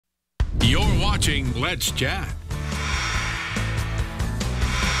watching Let's Chat.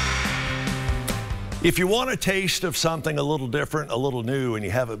 If you want a taste of something a little different, a little new, and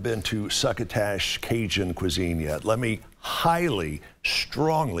you haven't been to Succotash Cajun Cuisine yet, let me highly,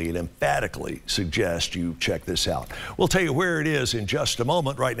 strongly, and emphatically suggest you check this out. We'll tell you where it is in just a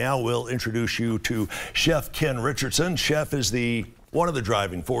moment. Right now, we'll introduce you to Chef Ken Richardson. Chef is one of the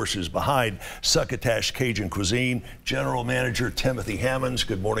driving forces behind Succotash Cajun Cuisine. General Manager Timothy Hammonds,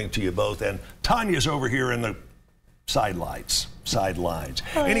 good morning to you both. And Tanya's over here in the sidelines.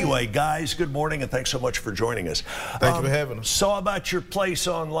 Anyway, guys, good morning, and thanks so much for joining us. Thank you for having us. Saw about your place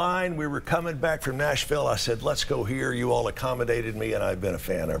online. We were coming back from Nashville. I said, let's go here. You all accommodated me, and I've been a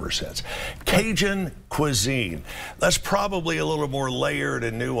fan ever since. Cajun Cuisine. That's probably a little more layered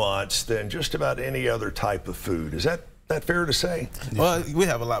and nuanced than just about any other type of food. Is that fair to say? Well, we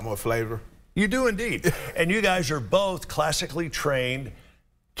have a lot more flavor. You do indeed. And you guys are both classically trained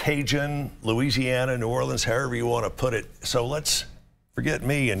Cajun, Louisiana, New Orleans, however you want to put it. So let's forget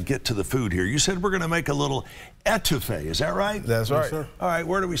me and get to the food here. You said we're going to make a little etouffee. Is that right? That's right. Yes, sir. All right,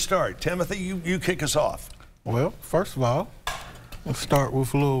 where do we start? Timothy, you kick us off. Well, first of all, we'll start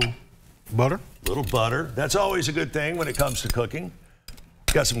with a little butter. Little butter. That's always a good thing when it comes to cooking.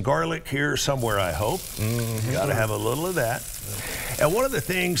 Got some garlic here somewhere, I hope. Got to have a little of that. And one of the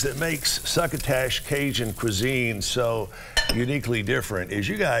things that makes Succotash Cajun Cuisine so uniquely different is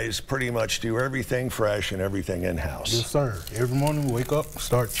you guys pretty much do everything fresh and everything in-house. Yes, sir. Every morning we wake up,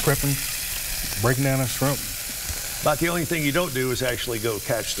 start prepping, breaking down our shrimp. About the only thing you don't do is actually go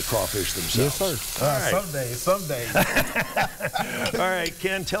catch the crawfish themselves. Yes, sir. All right. Some days. All right,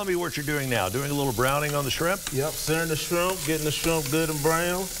 Ken, tell me what you're doing now. Doing a little browning on the shrimp? Yep, searing the shrimp, getting the shrimp good and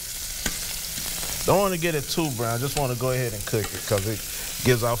brown. Don't want to get it too brown, just want to go ahead and cook it because it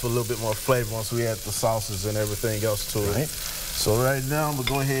gives off a little bit more flavor once we add the sauces and everything else to it. So right now, I'm going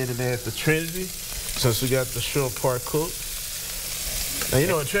to go ahead and add the Trinity since we got the shrimp part cooked. Now, you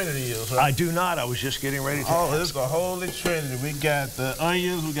know what Trinity is, right? I do not. I was just getting ready to ask. It's the Holy Trinity. We got the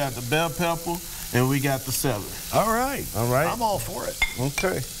onions, we got the bell pepper, and we got the celery. All right. All right. I'm all for it.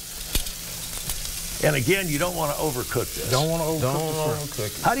 Okay. And again, you don't want to overcook this. Don't want to overcook the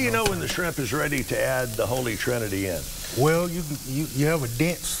shrimp. How do you know when the shrimp is ready to add the Holy Trinity in? Well, you have a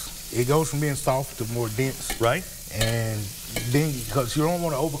dense, it goes from being soft to more dense. Right. And then, because you don't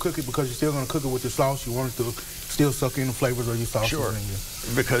want to overcook it because you're still going to cook it with the sauce, you want it to still suck in the flavors of your sauce. Sure.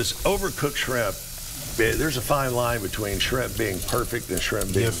 Because overcooked shrimp, there's a fine line between shrimp being perfect and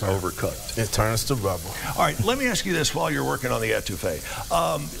shrimp being overcooked. It turns to rubble. All right, let me ask you this while you're working on the etouffee.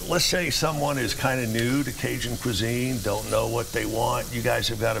 Let's say someone is kind of new to Cajun cuisine, don't know what they want. You guys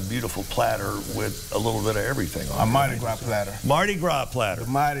have got a beautiful platter with a little bit of everything on it. A Mardi Gras platter. Mardi Gras platter. The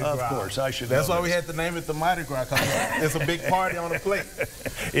Mardi Gras. Of course, I should That's know why this. we had to name it the Mardi Gras, because it's a big party on the plate.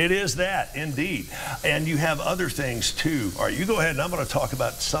 It is that, indeed. And you have other things, too. All right, you go ahead, and I'm going to talk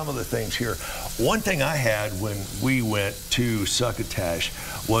about some of the things here. One thing I had when we went to Succotash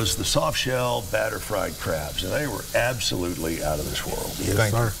was the soft-shell batter-fried crabs, and they were absolutely out of this world.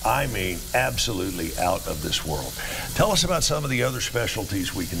 Yes, sir. I mean, absolutely out of this world. Tell us about some of the other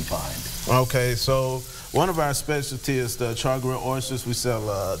specialties we can find. Okay, so one of our specialties is the char-grilled oysters. We sell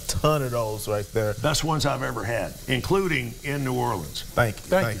a ton of those right there. Best ones I've ever had, including in New Orleans. Thank you.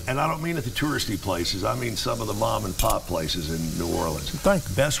 Thank you. And I don't mean at the touristy places. I mean some of the mom and pop places in New Orleans. Thank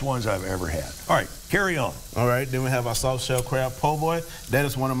you. Best ones I've ever had. All right, carry on. All right, then we have our soft shell crab po' boy. That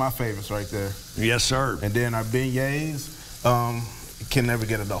is one of my favorites right there. Yes, sir. And then our beignets. Can never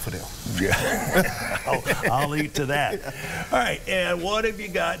get enough of them. Yeah, I'll eat to that. All right, and what have you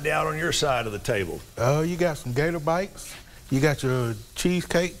got down on your side of the table? You got some gator bites. You got your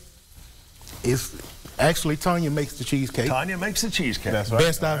cheesecake. It's actually Tanya makes the cheesecake. Tanya makes the cheesecake. That's right.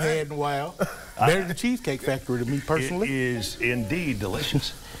 Best I've had in a while. Better than the Cheesecake Factory to me personally. It is indeed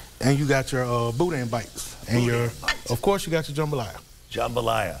delicious. And you got your boudin bites. And of course, you got your jambalaya.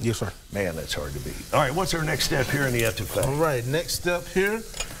 Jambalaya. Yes, sir. Man, that's hard to beat. All right, what's our next step here in the etouffee? All right, next step here,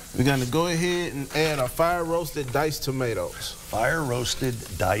 we're gonna go ahead and add our fire roasted diced tomatoes. Fire roasted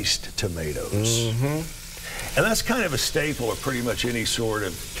diced tomatoes. And that's kind of a staple of pretty much any sort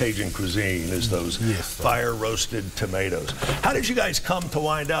of Cajun cuisine is those fire roasted tomatoes. How did you guys come to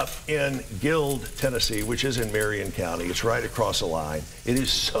wind up in Guild, Tennessee, which is in Marion County? It's right across the line. It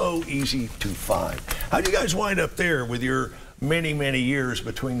is so easy to find. How did you guys wind up there with your many, many years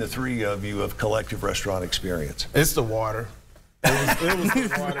between the three of you of collective restaurant experience? It's the water. It was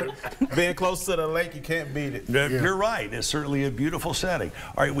the water. Being close to the lake, you can't beat it. You're right. It's certainly a beautiful setting.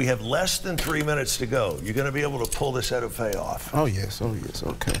 All right, we have less than 3 minutes to go. You're going to be able to pull this etouffee off. Oh, yes. Oh, yes.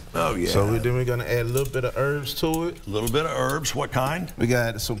 Okay. Oh, yeah. So then we're going to add a little bit of herbs to it. A little bit of herbs. What kind? We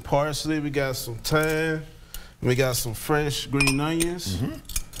got some parsley. We got some thyme. We got some fresh green onions. Mm-hmm.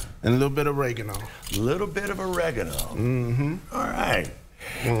 And a little bit of oregano. A little bit of oregano. Mm-hmm. All right.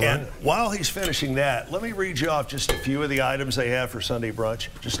 And while he's finishing that, let me read you off just a few of the items they have for Sunday brunch.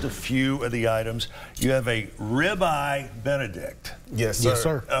 Just a few of the items. You have a ribeye Benedict. Yes, sir. Yes,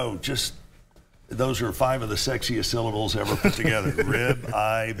 sir. Oh, just those are 5 of the sexiest syllables ever put together.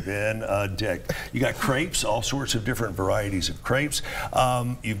 Ribeye Benedict. You got crepes, all sorts of different varieties of crepes.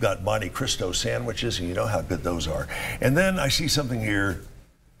 You've got Monte Cristo sandwiches, and you know how good those are. And then I see something here.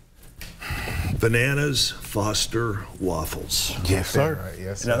 Bananas Foster waffles. Yes, sir. Right,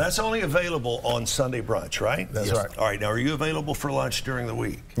 yes, Now, that's only available on Sunday brunch, right? That's right. All right, now, are you available for lunch during the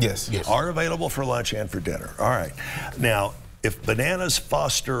week? Yes. Yes. Are available for lunch and for dinner. All right. Now, if Bananas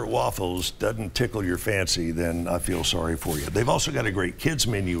Foster waffles doesn't tickle your fancy, then I feel sorry for you. They've also got a great kids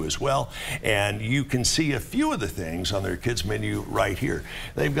menu as well, and you can see a few of the things on their kids menu right here.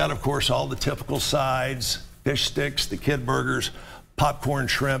 They've got, of course, all the typical sides, fish sticks, the kid burgers, popcorn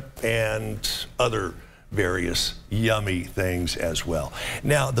shrimp, and other various yummy things as well.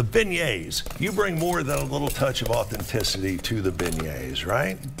 Now, the beignets, you bring more than a little touch of authenticity to the beignets,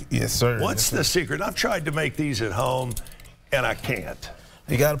 right? Yes, sir. What's the secret? I've tried to make these at home, and I can't.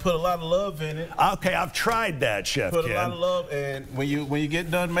 You got to put a lot of love in it. Okay, I've tried that, Chef Put Ken. a lot of love, and when you get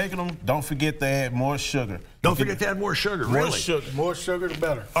done making them, don't forget to add more sugar. Don't forget to add more sugar, More really. sugar. More sugar, the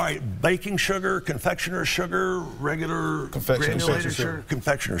better. All right, baking sugar, confectioner sugar, regular Confectioner granulated sugar. sugar,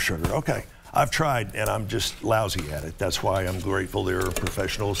 confectioner sugar. Okay, I've tried, and I'm just lousy at it. That's why I'm grateful there are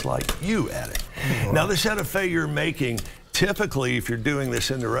professionals like you at it. Now, this etouffee you're making, typically, if you're doing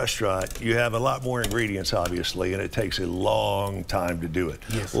this in the restaurant, you have a lot more ingredients, obviously, and it takes a long time to do it.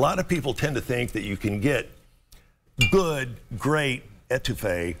 Yes. A lot of people tend to think that you can get good, great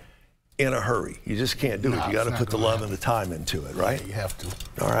etouffee in a hurry. You just can't do it. You got to put the love and the time into it, right? Yeah, you have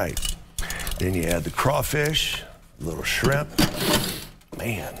to. All right. Then you add the crawfish, a little shrimp.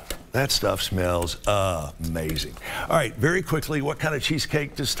 Man, that stuff smells amazing. All right, very quickly, what kind of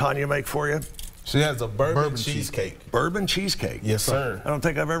cheesecake does Tanya make for you? She has a bourbon Bourbon cheesecake. Bourbon cheesecake. Yes, sir. I don't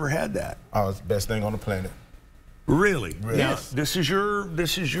think I've ever had that. Oh, it's the best thing on the planet. Really? Yes. Now, this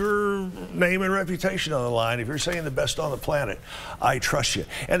is your name and reputation on the line. If you're saying the best on the planet, I trust you.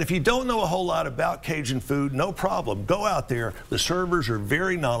 And if you don't know a whole lot about Cajun food, no problem. Go out there. The servers are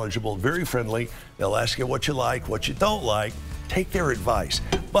very knowledgeable, very friendly. They'll ask you what you like, what you don't like. Take their advice.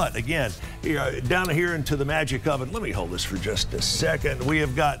 But again, down here into the magic oven, let me hold this for just a second. We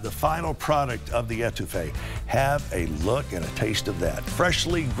have got the final product of the etouffee. Have a look and a taste of that.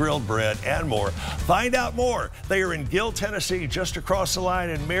 Freshly grilled bread and more. Find out more. They are in Gill, Tennessee, just across the line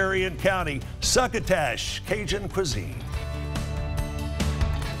in Marion County. Succotash Cajun Cuisine.